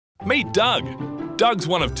Meet Doug. Doug's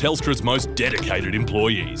one of Telstra's most dedicated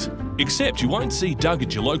employees. Except you won't see Doug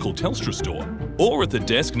at your local Telstra store or at the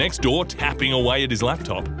desk next door tapping away at his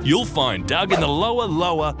laptop. You'll find Doug in the lower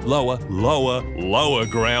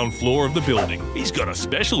ground floor of the building. He's got a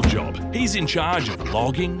special job. He's in charge of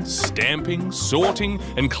logging, stamping, sorting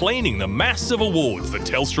and cleaning the massive awards that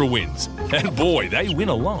Telstra wins. And boy, they win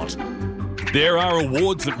a lot. There are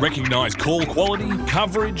awards that recognise call quality,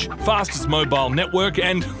 coverage, fastest mobile network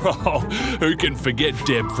and, oh, who can forget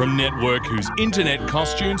Deb from Network, whose internet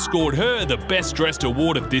costume scored her the Best Dressed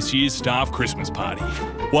award at this year's staff Christmas party.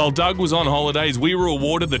 While Doug was on holidays, we were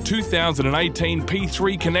awarded the 2018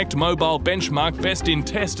 P3 Connect Mobile Benchmark Best in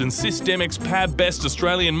Test and Systemix PAB Best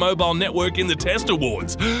Australian Mobile Network in the Test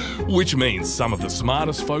Awards, which means some of the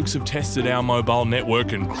smartest folks have tested our mobile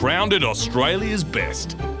network and crowned it Australia's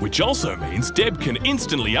best, which also means Deb can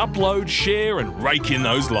instantly upload, share and rake in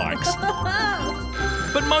those likes.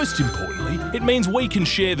 But most importantly, it means we can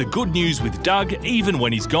share the good news with Doug even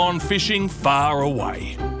when he's gone fishing far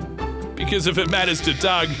away. Because if it matters to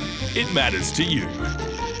Doug, it matters to you.